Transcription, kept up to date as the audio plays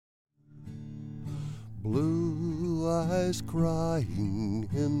Blue eyes crying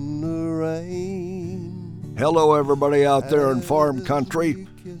in the rain. Hello, everybody out there in farm country.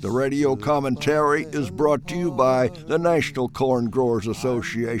 The radio commentary is brought to you by the National Corn Growers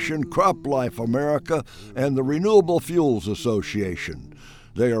Association, CropLife America, and the Renewable Fuels Association.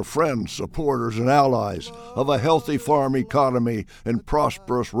 They are friends, supporters, and allies of a healthy farm economy in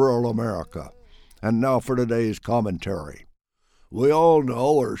prosperous rural America. And now for today's commentary. We all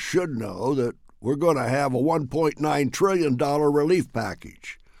know, or should know, that we're going to have a $1.9 trillion relief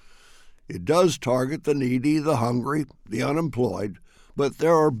package. It does target the needy, the hungry, the unemployed, but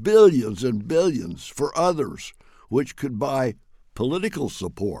there are billions and billions for others which could buy political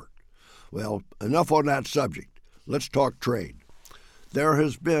support. Well, enough on that subject. Let's talk trade. There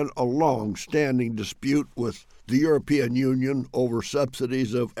has been a long-standing dispute with the European Union over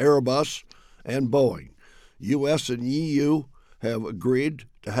subsidies of Airbus and Boeing. U.S. and EU have agreed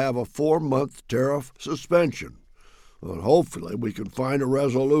to have a 4-month tariff suspension. Well, hopefully we can find a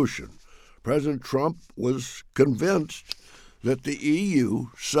resolution. President Trump was convinced that the EU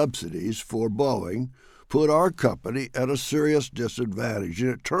subsidies for Boeing put our company at a serious disadvantage,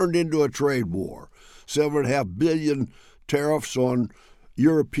 and it turned into a trade war. $7.5 billion tariffs on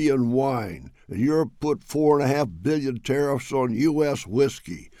European wine, and Europe put $4.5 billion tariffs on U.S.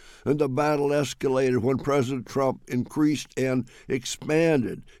 whiskey. And the battle escalated when President Trump increased and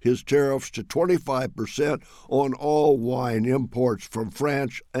expanded his tariffs to 25% on all wine imports from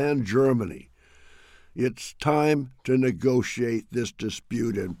France and Germany. It's time to negotiate this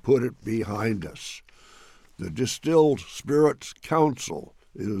dispute and put it behind us. The Distilled Spirits Council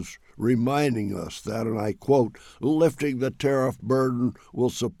is reminding us that, and I quote, lifting the tariff burden will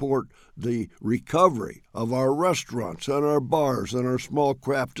support the recovery of our restaurants and our bars and our small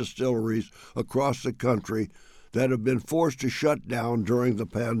craft distilleries across the country that have been forced to shut down during the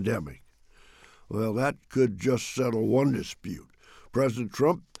pandemic. Well, that could just settle one dispute. President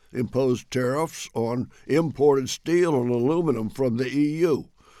Trump imposed tariffs on imported steel and aluminum from the EU.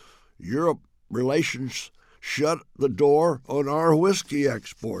 Europe relations shut the door on our whiskey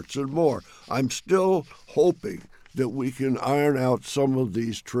exports and more. I'm still hoping that we can iron out some of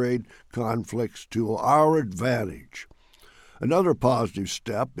these trade conflicts to our advantage. Another positive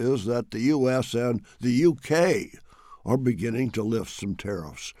step is that the U.S. and the UK are beginning to lift some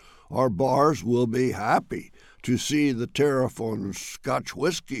tariffs. Our bars will be happy to see the tariff on Scotch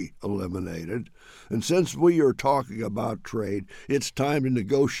whiskey eliminated. And since we are talking about trade, it's time to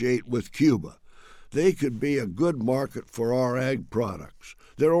negotiate with Cuba. They could be a good market for our ag products.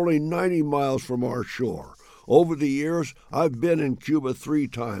 They're only 90 miles from our shore. Over the years, I've been in Cuba 3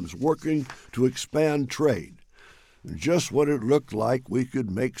 times working to expand trade. And just when it looked like we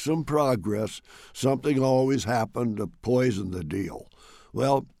could make some progress, something always happened to poison the deal.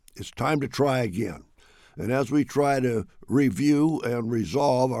 Well, it's time to try again. And as we try to review and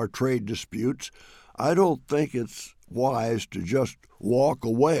resolve our trade disputes, I don't think it's wise to just walk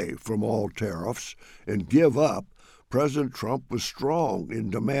away from all tariffs and give up. President Trump was strong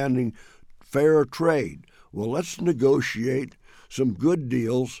in demanding fair trade. Well, let's negotiate some good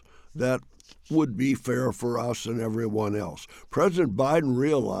deals that would be fair for us and everyone else. President Biden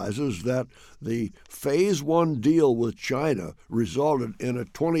realizes that the Phase 1 deal with China resulted in a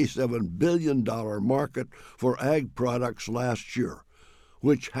 $27 billion market for ag products last year,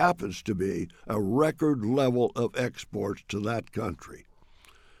 which happens to be a record level of exports to that country.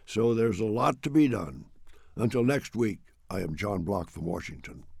 So there's a lot to be done. Until next week, I am John Block from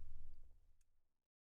Washington.